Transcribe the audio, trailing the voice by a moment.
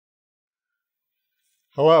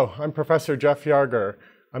Hello, I'm Professor Jeff Yarger.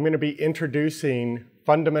 I'm going to be introducing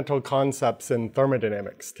fundamental concepts in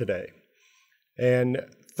thermodynamics today. And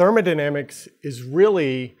thermodynamics is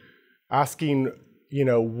really asking,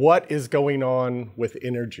 what is going on with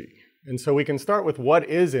energy? And so we can start with what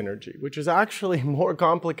is energy, which is actually more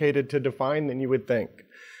complicated to define than you would think.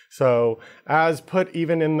 So as put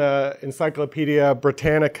even in the Encyclopedia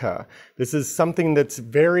Britannica, this is something that's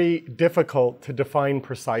very difficult to define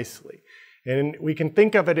precisely. And we can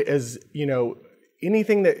think of it as,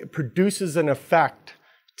 anything that produces an effect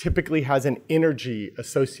typically has an energy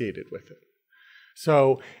associated with it.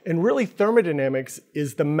 So, and really thermodynamics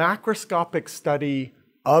is the macroscopic study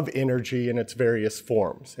of energy in its various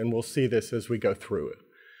forms. And we'll see this as we go through it.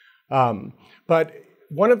 But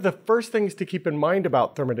one of the first things to keep in mind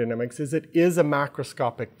about thermodynamics is it is a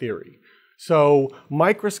macroscopic theory. So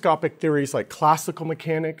microscopic theories like classical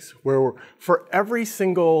mechanics, where for every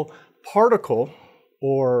single particle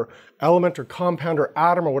or element or compound or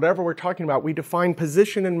atom or whatever we're talking about, we define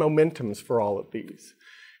position and momentums for all of these.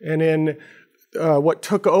 And in what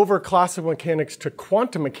took over classical mechanics to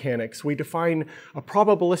quantum mechanics, we define a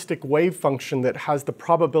probabilistic wave function that has the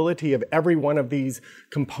probability of every one of these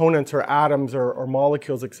components or atoms or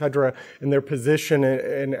molecules, et cetera, and their position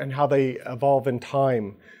and how they evolve in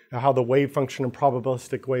time, how the wave function and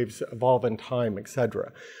probabilistic waves evolve in time, et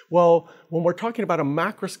cetera. Well, when we're talking about a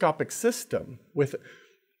macroscopic system with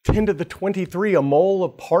 10 to the 23, a mole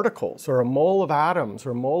of particles or a mole of atoms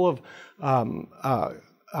or a mole of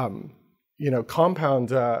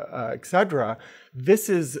compounds, et cetera, this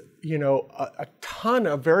is, a ton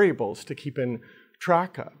of variables to keep in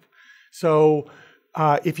track of. So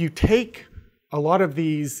if you take a lot of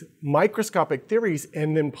these microscopic theories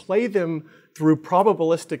and then play them through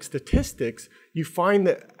probabilistic statistics, you find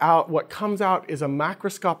that what comes out is a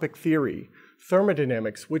macroscopic theory,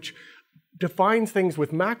 thermodynamics, which defines things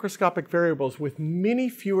with macroscopic variables with many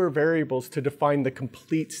fewer variables to define the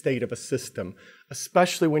complete state of a system,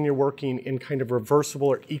 especially when you're working in kind of reversible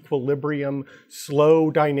or equilibrium,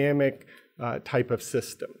 slow dynamic type of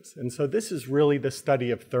systems. And so this is really the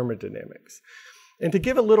study of thermodynamics. And to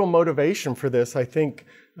give a little motivation for this, I think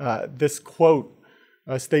this quote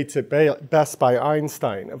states it best by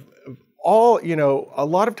Einstein. Of all, a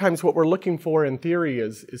lot of times what we're looking for in theory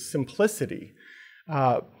is simplicity.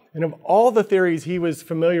 And of all the theories he was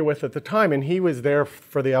familiar with at the time, and he was there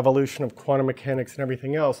for the evolution of quantum mechanics and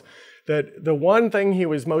everything else, that the one thing he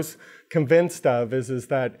was most convinced of is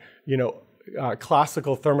that,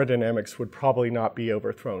 classical thermodynamics would probably not be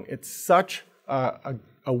overthrown. It's such a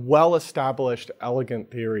well-established,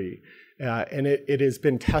 elegant theory, and it has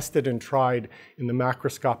been tested and tried in the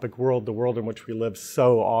macroscopic world, the world in which we live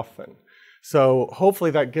so often. So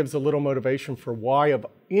hopefully that gives a little motivation for why of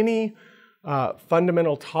any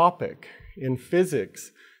fundamental topic in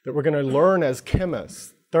physics that we're going to learn as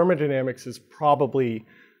chemists, thermodynamics is probably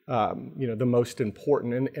the most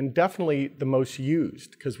important and definitely the most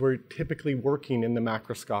used because we're typically working in the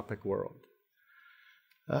macroscopic world.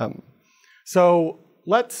 So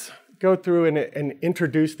let's go through and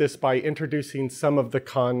introduce this by introducing some of the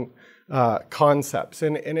concepts.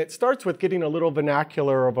 And it starts with getting a little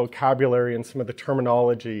vernacular or vocabulary and some of the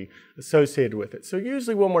terminology associated with it. So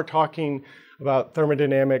usually when we're talking about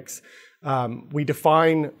thermodynamics, we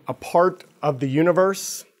define a part of the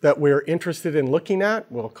universe that we're interested in looking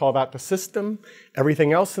at. We'll call that the system.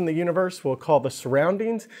 Everything else in the universe we'll call the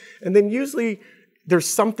surroundings. And then usually there's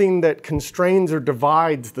something that constrains or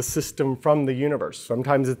divides the system from the universe.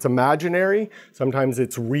 Sometimes it's imaginary, sometimes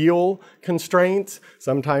it's real constraints,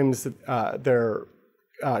 sometimes they're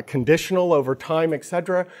conditional over time, et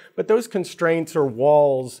cetera. But those constraints or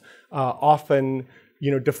walls often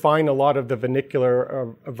define a lot of the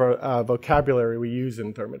vernacular vocabulary we use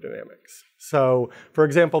in thermodynamics. So, for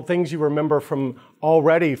example, things you remember from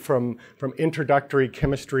introductory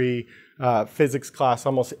chemistry, physics class,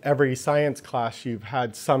 almost every science class you've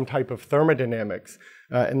had some type of thermodynamics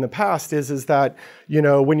in the past is that,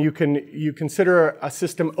 when you consider a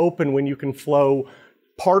system open when you can flow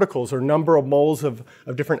particles or number of moles of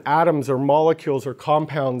different atoms or molecules or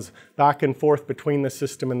compounds back and forth between the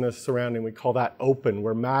system and the surrounding. We call that open,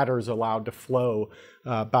 where matter is allowed to flow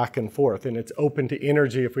back and forth. And it's open to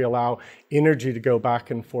energy if we allow energy to go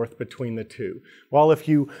back and forth between the two. While if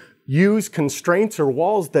you use constraints or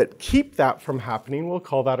walls that keep that from happening, we'll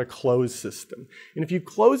call that a closed system. And if you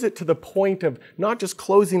close it to the point of not just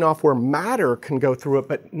closing off where matter can go through it,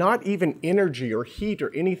 but not even energy or heat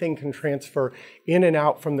or anything can transfer in and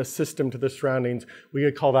out from the system to the surroundings, we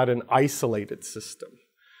could call that an isolated system.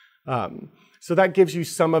 So that gives you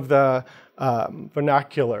some of the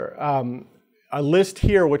vernacular. a list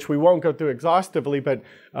here, which we won't go through exhaustively, but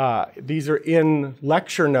these are in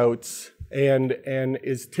lecture notes and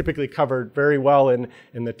is typically covered very well in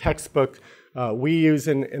the textbook we use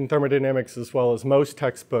in thermodynamics as well as most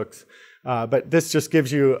textbooks. But this just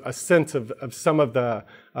gives you a sense of some of the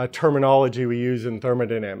terminology we use in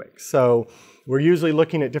thermodynamics. So we're usually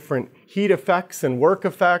looking at different heat effects and work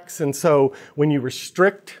effects. And so when you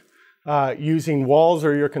restrict using walls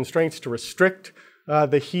or your constraints to restrict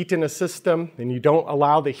the heat in a system, and you don't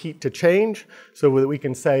allow the heat to change, so that we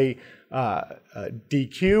can say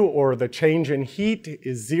dq, or the change in heat,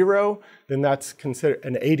 is 0, then that's considered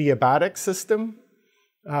an adiabatic system.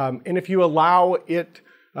 And if you allow it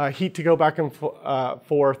heat to go back and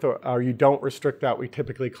forth, or you don't restrict that, we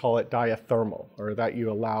typically call it diathermal, or that you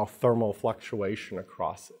allow thermal fluctuation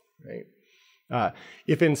across it, right?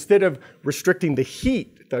 If instead of restricting the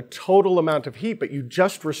heat, the total amount of heat, but you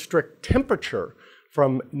just restrict temperature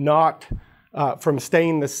from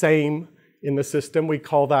staying the same in the system, we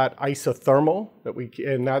call that isothermal,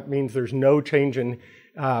 and that means there's no change in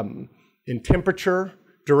temperature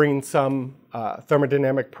during some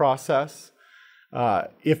thermodynamic process.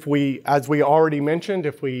 If we, as we already mentioned,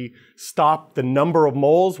 if we stop the number of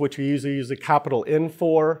moles, which we usually use a capital N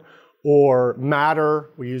for, or matter,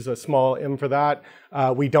 we use a small m for that,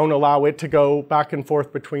 we don't allow it to go back and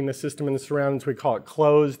forth between the system and the surroundings. We call it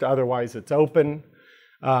closed, otherwise it's open.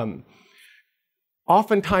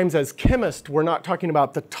 Oftentimes as chemists, we're not talking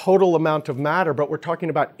about the total amount of matter, but we're talking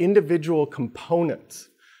about individual components.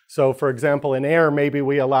 So for example, in air, maybe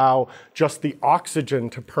we allow just the oxygen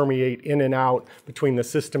to permeate in and out between the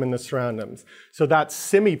system and the surroundings. So that's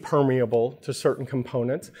semi-permeable to certain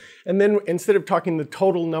components. And then instead of talking the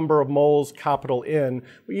total number of moles, capital N,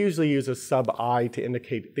 we usually use a sub-I to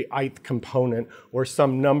indicate the ith component, or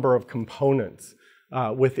some number of components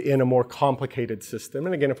within a more complicated system.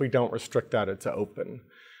 And again, if we don't restrict that, it's open.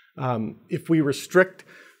 If we restrict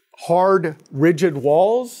hard, rigid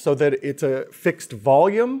walls so that it's a fixed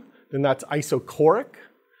volume, then that's isochoric.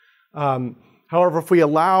 However, if we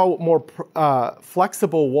allow more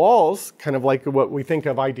flexible walls, kind of like what we think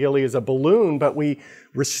of ideally as a balloon, but we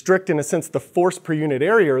restrict, in a sense, the force per unit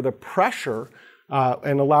area, or the pressure,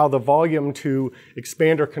 and allow the volume to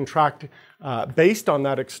expand or contract based on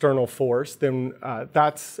that external force, then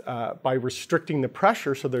that's by restricting the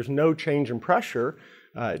pressure, so there's no change in pressure.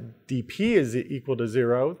 dP is equal to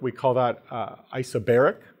 0. We call that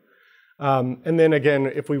isobaric. And then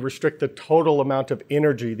again, if we restrict the total amount of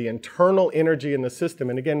energy, the internal energy in the system,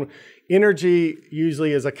 and again, energy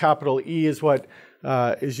usually is a capital E is what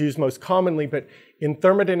is used most commonly, but in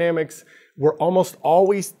thermodynamics, we're almost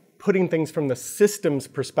always putting things from the system's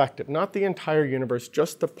perspective, not the entire universe,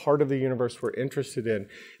 just the part of the universe we're interested in.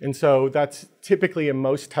 And so that's typically in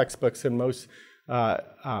most textbooks and most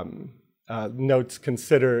notes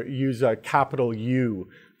use a capital U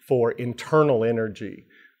for internal energy,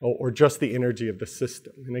 or just the energy of the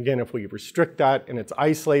system. And again, if we restrict that and it's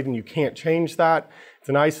isolated and you can't change that, it's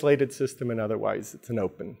an isolated system, and otherwise it's an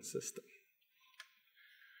open system.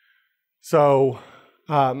 So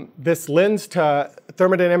this lends to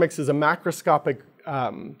thermodynamics is a macroscopic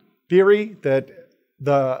theory that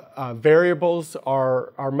the variables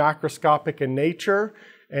are macroscopic in nature.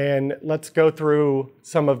 And let's go through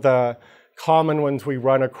some of the common ones we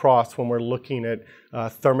run across when we're looking at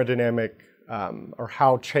thermodynamic or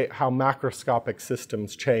how macroscopic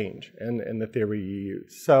systems change and the theory you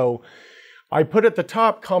use. So I put at the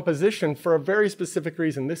top composition for a very specific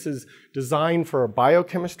reason. This is designed for a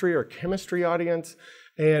biochemistry or chemistry audience.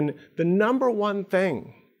 And the number one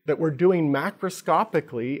thing that we're doing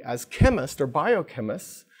macroscopically as chemists or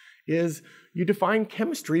biochemists is you define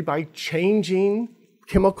chemistry by changing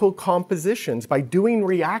chemical compositions, by doing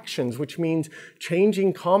reactions, which means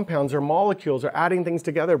changing compounds or molecules or adding things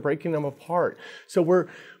together, breaking them apart. So we're,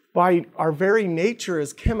 by our very nature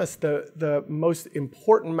as chemists, the most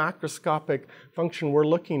important macroscopic function we're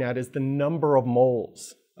looking at is the number of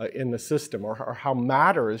moles in the system, or how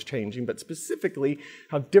matter is changing, but specifically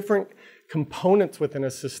how different components within a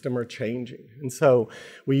system are changing. And so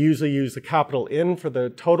we usually use the capital N for the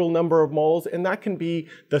total number of moles, and that can be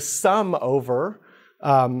the sum over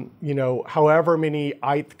however many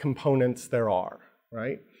ith components there are,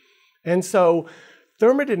 right? And so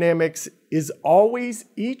thermodynamics is always,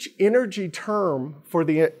 each energy term for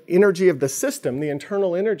the energy of the system, the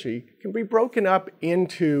internal energy, can be broken up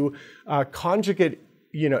into conjugate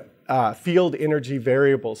field energy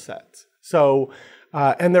variable sets. So,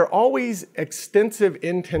 and they're always extensive,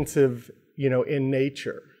 intensive, in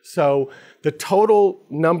nature. So the total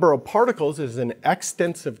number of particles is an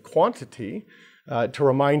extensive quantity. To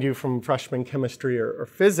remind you from freshman chemistry or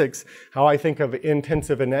physics, how I think of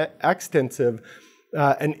intensive and extensive.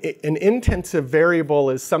 An intensive variable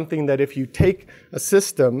is something that if you take a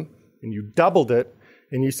system and you doubled it,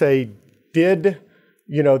 and you say, did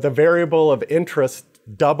the variable of interest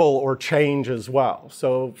double or change as well?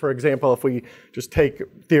 So for example, if we just take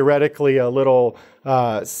theoretically a little,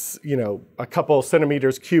 a couple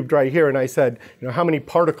centimeters cubed right here, and I said, how many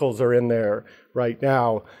particles are in there right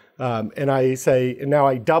now? And I say, and now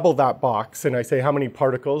I double that box, and I say, how many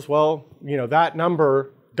particles? Well, that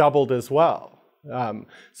number doubled as well.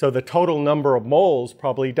 So the total number of moles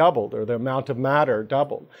probably doubled, or the amount of matter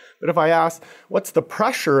doubled. But if I ask, what's the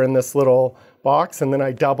pressure in this little box, and then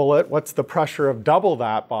I double it, what's the pressure of double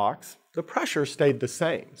that box? The pressure stayed the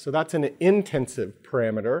same. So that's an intensive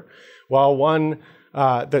parameter, while one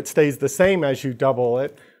that stays the same as you double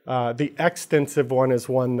it, the extensive one is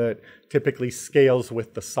one that typically scales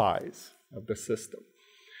with the size of the system.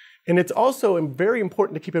 And it's also very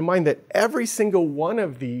important to keep in mind that every single one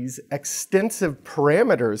of these extensive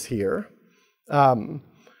parameters here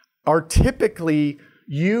are typically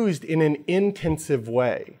used in an intensive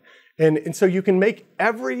way. And so you can make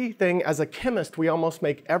everything, as a chemist, we almost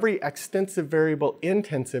make every extensive variable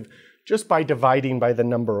intensive just by dividing by the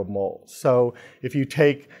number of moles. So if you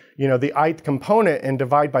take the ith component and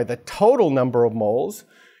divide by the total number of moles,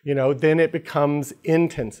 then it becomes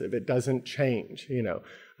intensive. It doesn't change.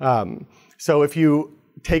 So if you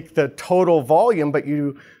take the total volume, but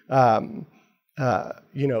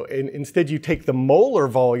instead you take the molar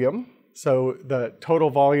volume, so the total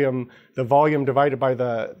volume, the volume divided by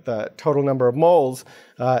the total number of moles,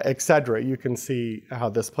 et cetera. You can see how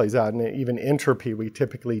this plays out. And even entropy, we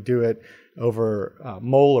typically do it over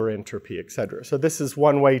molar entropy, et cetera. So this is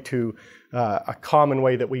one way a common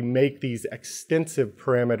way that we make these extensive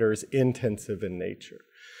parameters intensive in nature.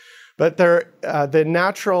 But the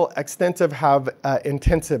natural extensive have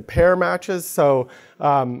intensive pair matches. So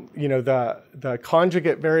the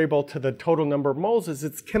conjugate variable to the total number of moles is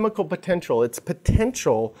its chemical potential. Its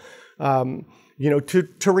potential, to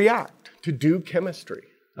react, to do chemistry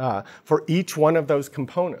for each one of those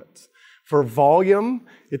components. For volume,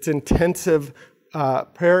 its intensive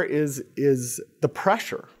pair is the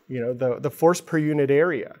pressure. The force per unit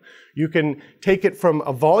area. You can take it from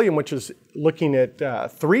a volume, which is looking at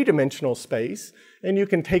three-dimensional space, and you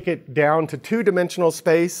can take it down to two-dimensional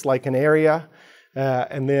space, like an area,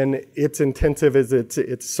 and then its intensive is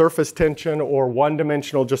its surface tension, or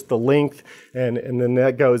one-dimensional, just the length, and then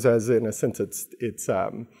that goes as, in a sense, it's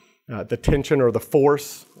the tension or the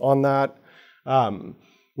force on that.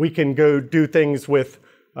 We can go do things with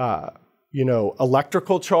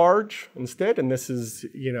electrical charge instead, and this is,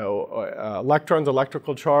 electrons,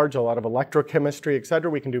 electrical charge, a lot of electrochemistry, et cetera.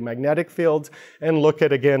 We can do magnetic fields and look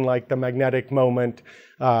at, again, like the magnetic moment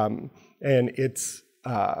and its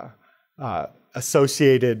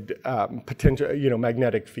associated potential,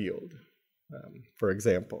 magnetic field, for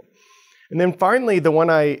example. And then finally, the one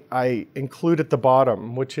I include at the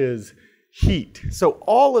bottom, which is heat. So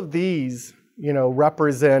all of these,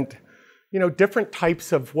 represent different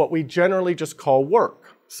types of what we generally just call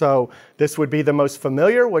work. So this would be the most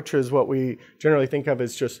familiar, which is what we generally think of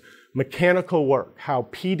as just mechanical work, how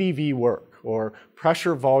PDV work or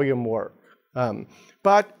pressure volume work.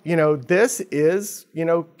 But this is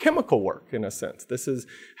chemical work in a sense. This is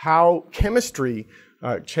how chemistry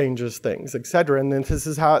changes things, et cetera. And then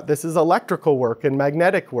this is electrical work and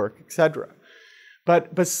magnetic work, et cetera.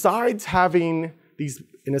 But besides having these,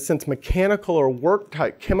 in a sense, mechanical or work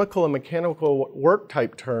type, chemical and mechanical work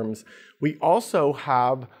type terms, we also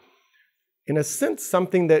have, in a sense,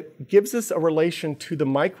 something that gives us a relation to the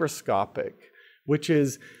microscopic, which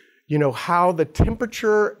is, how the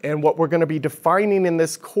temperature and what we're going to be defining in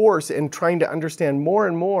this course and trying to understand more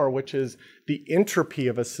and more, which is the entropy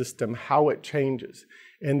of a system, how it changes.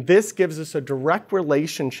 And this gives us a direct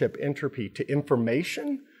relationship, entropy, to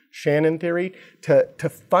information, Shannon theory, to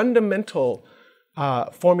fundamental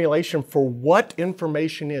formulation for what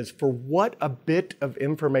information is, for what a bit of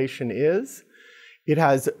information is. It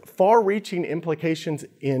has far-reaching implications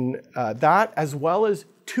in that, as well as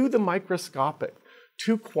to the microscopic,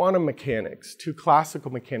 to quantum mechanics, to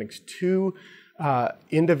classical mechanics, to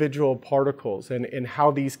individual particles, and how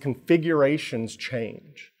these configurations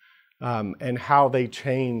change, and how they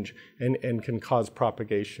change and can cause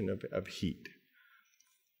propagation of heat.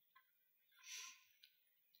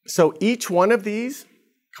 So each one of these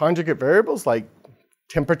conjugate variables, like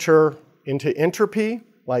temperature into entropy,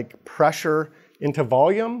 like pressure into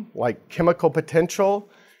volume, like chemical potential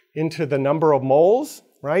into the number of moles,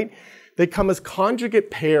 right? They come as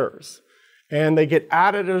conjugate pairs, and they get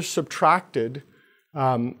added or subtracted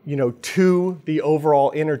to the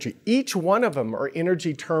overall energy. Each one of them are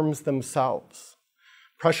energy terms themselves.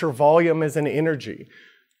 Pressure volume is an energy.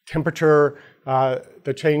 Temperature,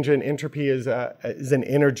 the change in entropy is an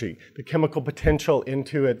energy. The chemical potential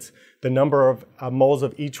into the number of moles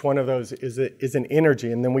of each one of those is an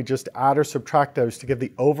energy. And then we just add or subtract those to give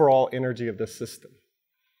the overall energy of the system.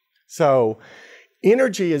 So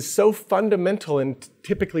energy is so fundamental in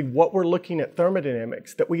typically what we're looking at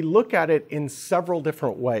thermodynamics that we look at it in several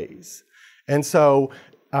different ways. And so,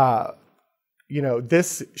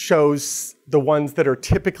 this shows the ones that are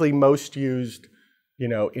typically most used,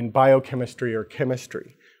 in biochemistry or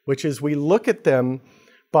chemistry, which is we look at them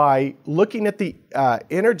by looking at the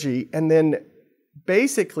energy and then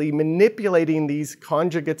basically manipulating these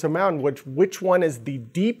conjugates around which one is the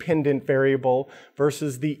dependent variable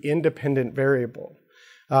versus the independent variable.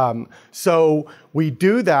 So we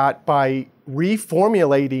do that by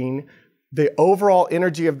reformulating the overall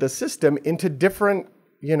energy of the system into different,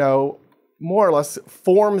 more or less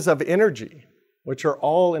forms of energy, which are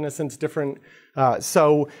all, in a sense, different.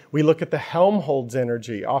 So we look at the Helmholtz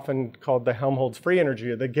energy, often called the Helmholtz free energy,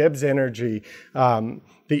 or the Gibbs energy, the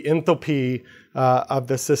enthalpy of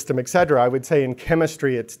the system, et cetera. I would say in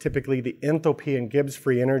chemistry, it's typically the enthalpy and Gibbs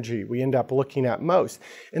free energy we end up looking at most.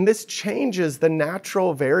 And this changes the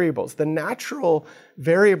natural variables. The natural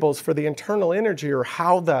variables for the internal energy are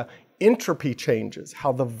how the entropy changes,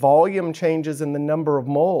 how the volume changes in the number of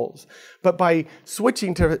moles. But by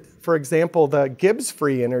switching to, for example, the Gibbs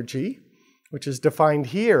free energy, which is defined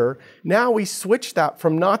here, now we switch that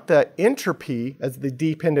from not the entropy as the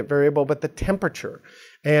dependent variable, but the temperature,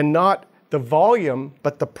 and not the volume,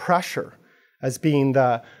 but the pressure as being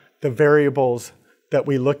the variables that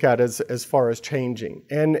we look at as far as changing.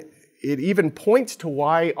 And it even points to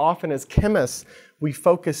why often as chemists we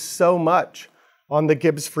focus so much on the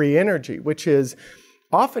Gibbs free energy, which is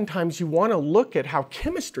oftentimes you want to look at how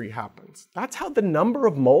chemistry happens. That's how the number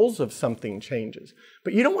of moles of something changes.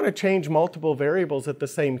 But you don't want to change multiple variables at the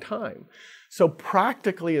same time. So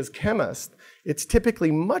practically as chemists, it's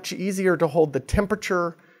typically much easier to hold the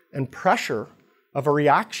temperature and pressure of a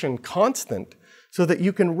reaction constant so that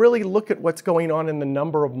you can really look at what's going on in the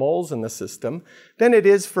number of moles in the system than it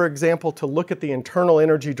is, for example, to look at the internal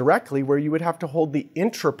energy directly, where you would have to hold the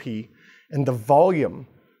entropy and the volume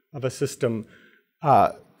of a system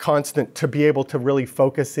constant to be able to really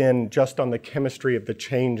focus in just on the chemistry of the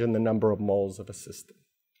change in the number of moles of a system.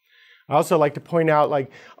 I also like to point out,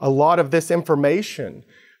 a lot of this information,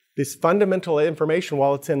 this fundamental information,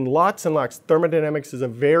 while it's in lots and lots, thermodynamics is a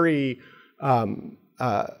very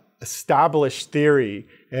established theory,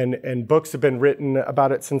 and books have been written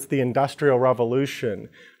about it since the Industrial Revolution.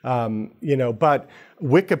 But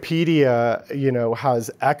Wikipedia,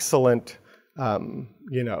 has excellent,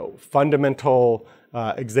 fundamental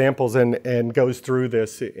examples and goes through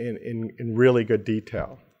this in really good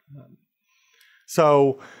detail.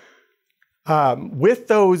 So with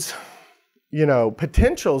those,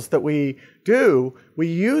 potentials that we do, we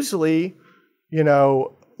usually,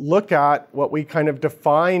 look at what we kind of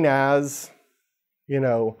define as,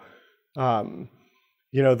 the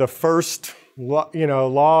first,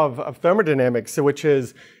 law of thermodynamics, which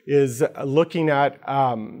is looking at,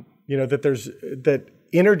 that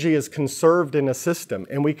energy is conserved in a system,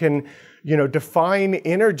 and we can, define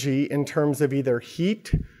energy in terms of either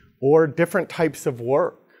heat or different types of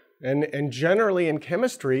work. And generally in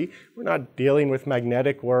chemistry, we're not dealing with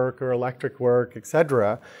magnetic work or electric work, et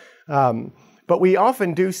cetera. But we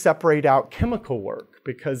often do separate out chemical work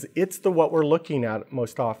because it's what we're looking at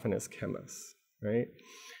most often as chemists, right?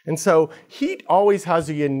 And so heat always has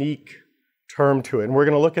a unique term to it. And we're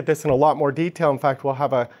going to look at this in a lot more detail. In fact, we'll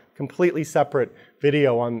have a completely separate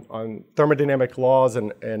video on thermodynamic laws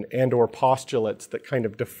and or postulates that kind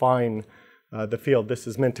of define the field. This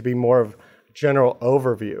is meant to be more of a general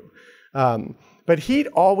overview. But heat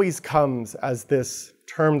always comes as this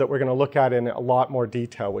term that we're going to look at in a lot more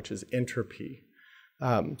detail, which is entropy.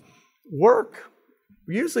 Work,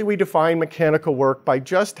 usually we define mechanical work by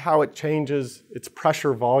just how it changes its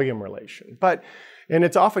pressure-volume relation. And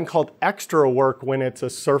it's often called extra work when it's a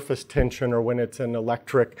surface tension or when it's an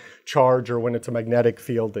electric charge or when it's a magnetic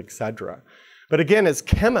field, et cetera. But again, as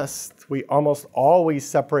chemists, we almost always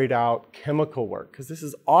separate out chemical work because this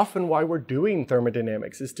is often why we're doing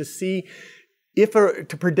thermodynamics, is to see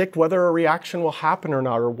to predict whether a reaction will happen or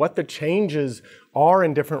not, or what the changes are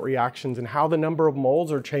in different reactions and how the number of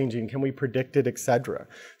moles are changing, can we predict it, etc.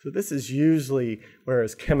 So this is usually where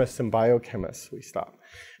as chemists and biochemists we stop.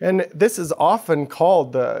 And this is often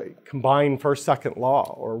called the combined first-second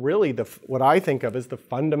law, or really what I think of as the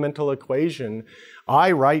fundamental equation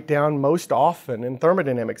I write down most often in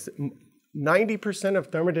thermodynamics. 90%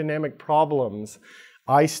 of thermodynamic problems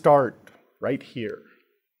I start right here.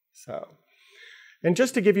 And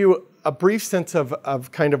just to give you a brief sense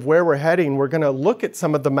of kind of where we're heading, we're going to look at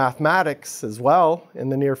some of the mathematics as well in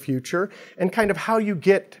the near future, and kind of how you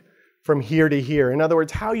get from here to here. In other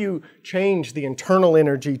words, how you change the internal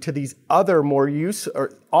energy to these other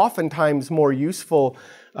oftentimes more useful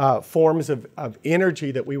forms of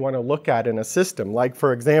energy that we want to look at in a system. Like,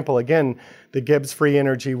 for example, again, the Gibbs free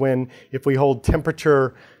energy, if we hold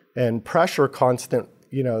temperature and pressure constant,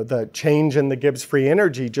 the change in the Gibbs free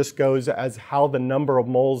energy just goes as how the number of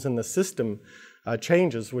moles in the system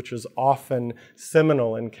changes, which is often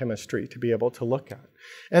seminal in chemistry to be able to look at.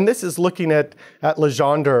 And this is looking at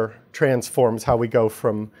Legendre transforms, how we go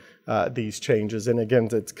from these changes. And again,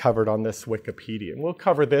 it's covered on this Wikipedia. And we'll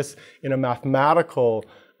cover this in a mathematical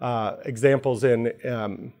examples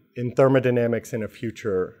in thermodynamics in a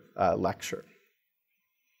future lecture.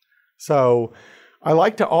 So I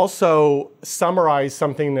like to also summarize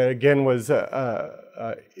something that, again,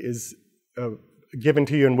 is given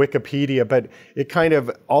to you in Wikipedia, but it kind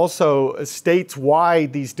of also states why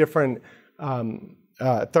these different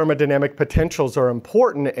thermodynamic potentials are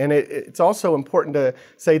important. And it's also important to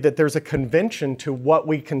say that there's a convention to what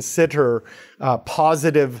we consider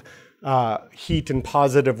positive heat and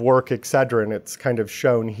positive work, etc. And it's kind of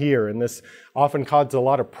shown here. And this often causes a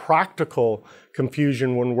lot of practical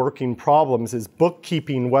confusion when working problems, is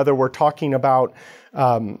bookkeeping, whether we're talking about,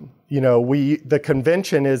 the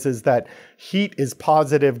convention is that heat is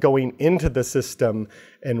positive going into the system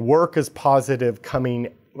and work is positive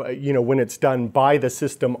coming, when it's done by the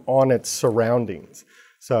system on its surroundings.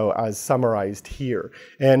 So as summarized here.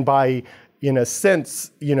 And by, in a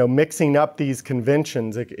sense, mixing up these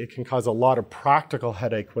conventions, it can cause a lot of practical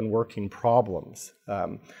headache when working problems.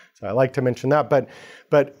 So I like to mention that.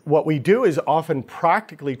 But what we do is often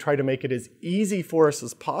practically try to make it as easy for us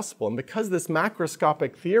as possible. And because this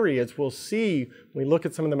macroscopic theory, as we'll see when we look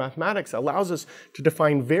at some of the mathematics, allows us to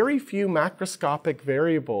define very few macroscopic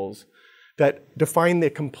variables that define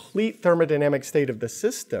the complete thermodynamic state of the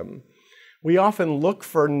system, we often look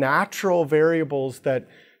for natural variables that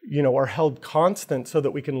are held constant so that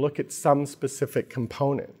we can look at some specific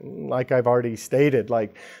component, like I've already stated.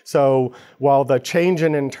 So while the change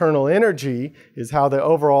in internal energy is how the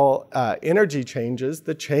overall energy changes,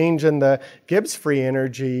 the change in the Gibbs free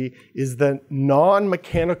energy is the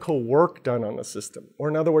non-mechanical work done on the system, or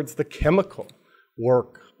in other words, the chemical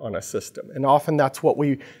work on a system. And often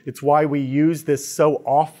it's why we use this so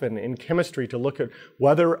often in chemistry, to look at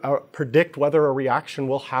predict whether a reaction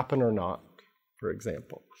will happen or not, for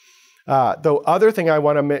example. The other thing I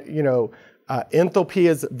want to, enthalpy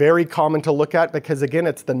is very common to look at because, again,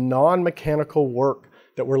 it's the non-mechanical work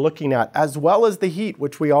that we're looking at, as well as the heat,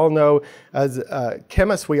 which we all know as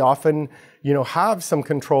chemists, we often, have some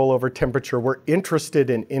control over temperature. We're interested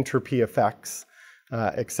in entropy effects,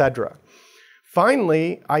 etc.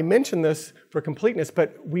 Finally, I mention this for completeness,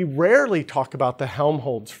 but we rarely talk about the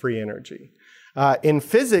Helmholtz free energy. In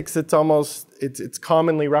physics, it's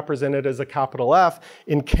commonly represented as a capital F.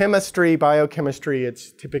 In chemistry, biochemistry,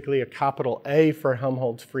 it's typically a capital A for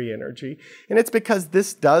Helmholtz free energy. And it's because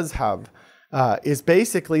this does have, is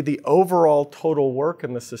basically the overall total work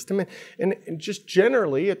in the system. And just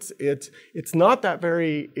generally, it's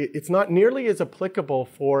not nearly as applicable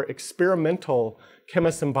for experimental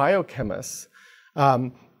chemists and biochemists.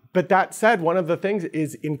 But that said, one of the things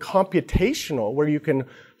is in computational, where you can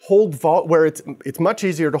hold where it's much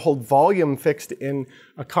easier to hold volume fixed in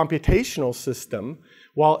a computational system,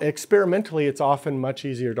 while experimentally it's often much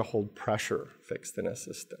easier to hold pressure fixed in a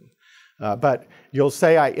system. But you'll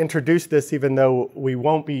say I introduced this even though we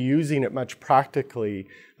won't be using it much practically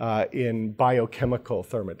in biochemical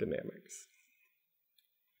thermodynamics.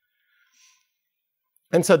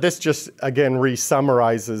 And so this just, again,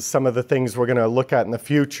 re-summarizes some of the things we're going to look at in the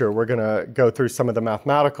future. We're going to go through some of the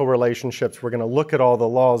mathematical relationships. We're going to look at all the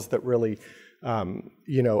laws that really,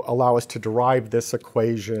 allow us to derive this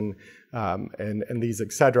equation and these,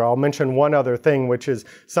 et cetera. I'll mention one other thing, which is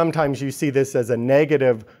sometimes you see this as a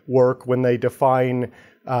negative work when they define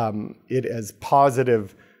it as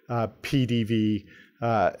positive PDV.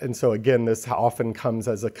 And so, again, this often comes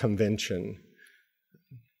as a convention.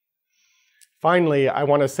 Finally, I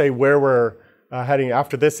want to say where we're heading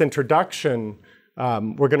after this introduction,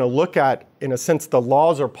 we're going to look at, in a sense, the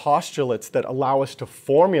laws or postulates that allow us to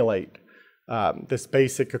formulate this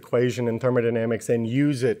basic equation in thermodynamics and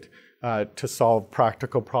use it to solve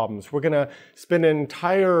practical problems. We're going to spend an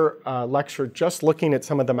entire lecture just looking at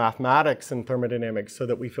some of the mathematics in thermodynamics so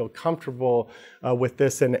that we feel comfortable with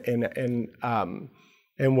this,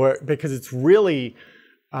 because it's really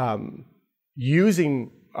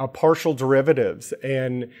using partial derivatives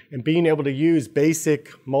and being able to use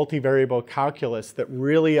basic multivariable calculus that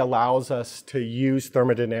really allows us to use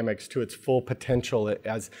thermodynamics to its full potential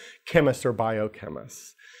as chemists or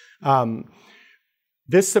biochemists.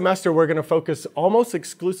 This semester, we're going to focus almost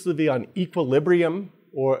exclusively on equilibrium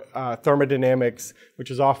or thermodynamics,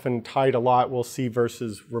 which is often tied a lot, we'll see,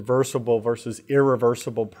 versus reversible versus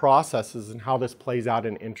irreversible processes and how this plays out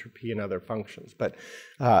in entropy and other functions. But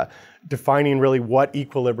defining really what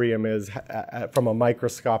equilibrium is from a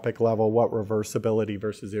microscopic level, what reversibility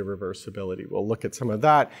versus irreversibility. We'll look at some of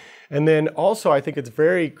that. And then also, I think it's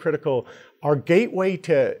very critical, our gateway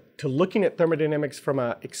to looking at thermodynamics from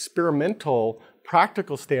an experimental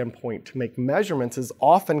practical standpoint to make measurements is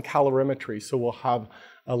often calorimetry. So we'll have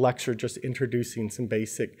a lecture just introducing some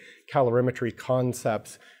basic calorimetry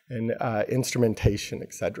concepts and instrumentation,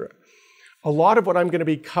 etc. A lot of what I'm going to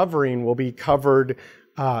be covering will be covered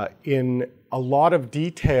in a lot of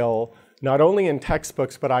detail, not only in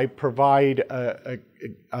textbooks, but I provide a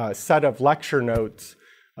set of lecture notes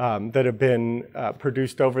that have been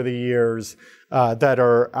produced over the years that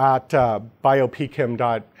are at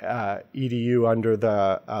biopchem.edu under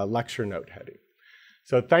the lecture note heading.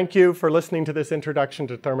 So thank you for listening to this introduction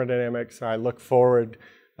to thermodynamics. I look forward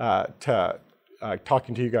to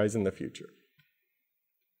talking to you guys in the future.